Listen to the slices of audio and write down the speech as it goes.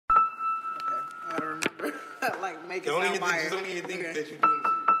Like, make it sound fire. Don't even think that you're doing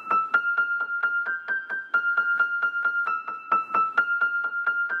this.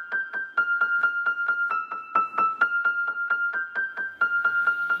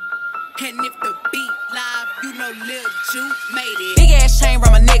 And if the beat live, you know Lil Ju made it. Big ass chain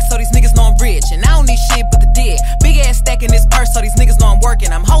around my neck, so these niggas know I'm rich. And I don't need shit but the dick. Big ass stack in this purse, so these niggas know I'm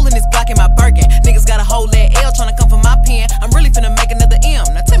working. I'm holding this Glock in my Birkin. Niggas got a whole that L tryna come for my pen. I'm really finna make another M.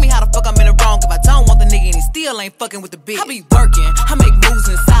 Now tell me how the fuck I'm in the wrong if I don't want the nigga and he still ain't fucking with the bitch. I be working, I make moves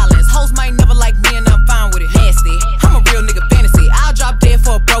in silence. Hoes might never like me and I'm fine with it. Nasty, I'm a real nigga fantasy. I'll drop dead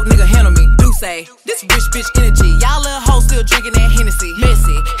for a broke nigga handle me. Do say, this rich bitch energy. Y'all little hoes still drinking that Hennessy.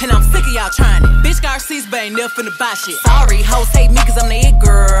 Messy, and I'm sick of y'all trying it. Bitch got receipts, but ain't never finna buy shit. Sorry, hoes hate me cause I'm the it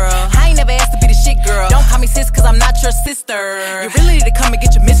girl. I ain't never asked to be the shit girl. Don't call me sis cause I'm not your sister. You really need to come and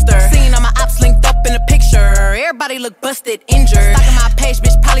get your mister. Seeing all my ops linked up in a picture. Everybody look busted, injured. Stalking my page,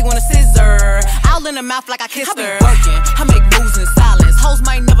 bitch probably want a scissor. All in the mouth like I kissed her. I be working, I make moves in silence. Hoes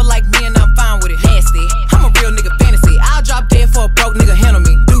might never like me and I'm fine with it. Nasty, I'm a real nigga fantasy. I'll drop dead for a broke nigga handle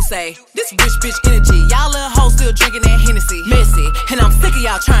me. Do say, this rich bitch energy. Y'all little hoes still drinking that Hennessy. Messy, and I'm sick of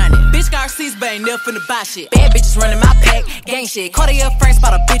y'all trying it. Bitch got receipts, but ain't never finna buy shit. Bad bitches running my pack, gang shit. Cartier friends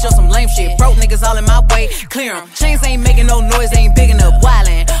spot a bitch on some lame shit. Broke niggas all in my way, clear 'em. Chains ain't making no noise, ain't big enough.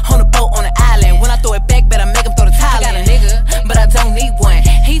 Wildin' on a boat on the island. When I throw it back, better make 'em throw the tile. I got a nigga, but I don't need one.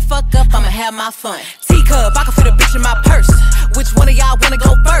 He fuck up, I'ma have my fun. Teacup, I can fit a bitch in my purse. Which one of y'all wanna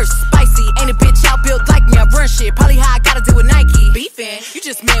go first? Spicy, ain't a bitch out built like me. I run shit, probably how I gotta deal with Nike. Beefin', you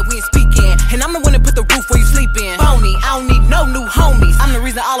just mad we ain't speaking. And I'm the one that put the roof where you sleepin'. Phony, I don't need no new homies. I'm the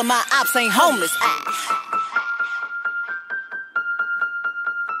reason all of my ops ain't homeless.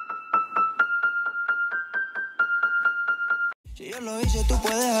 Si yo lo hice, tú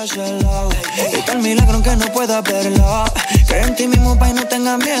puedes hacerlo. Y tal milagro aunque no pueda verlo. Cree en ti mismo pa' y no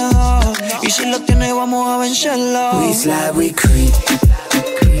tengas miedo. Y si lo tienes, vamos a vencerlo. We slide, we creep,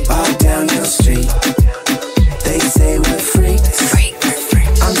 all down your street. They say we're freaks.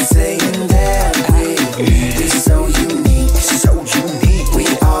 I'm saying that we're so unique, so unique. We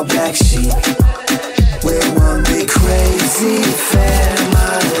all black sheep. We're one big crazy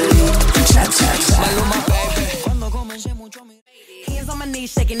family. Cha cha cha. Hands on my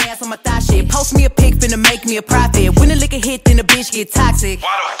knees, shaking ass on my thigh shit. Post me a pic, finna make me a profit. When the liquor hit, then the bitch get toxic.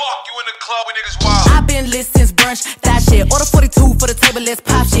 Why the fuck you in the club with niggas wild? I've been lit since brunch, that shit. Order 42 for the table, let's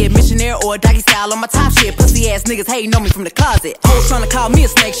pop shit. Missionaire or doggy style on my top shit. Pussy ass niggas hating on me from the closet. Hoes tryna call me a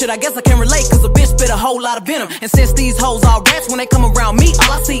snake, shit, I guess I can relate. Cause a bitch spit a whole lot of venom. And since these hoes all rats, when they come around me,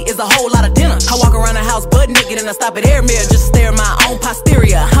 all I see is a whole lot of dinner. I walk around the house butt naked and I stop at air mirror just to stare at my own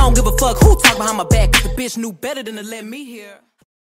posterior. I don't give a fuck who talk behind my back, cause the bitch knew better than to let me hear.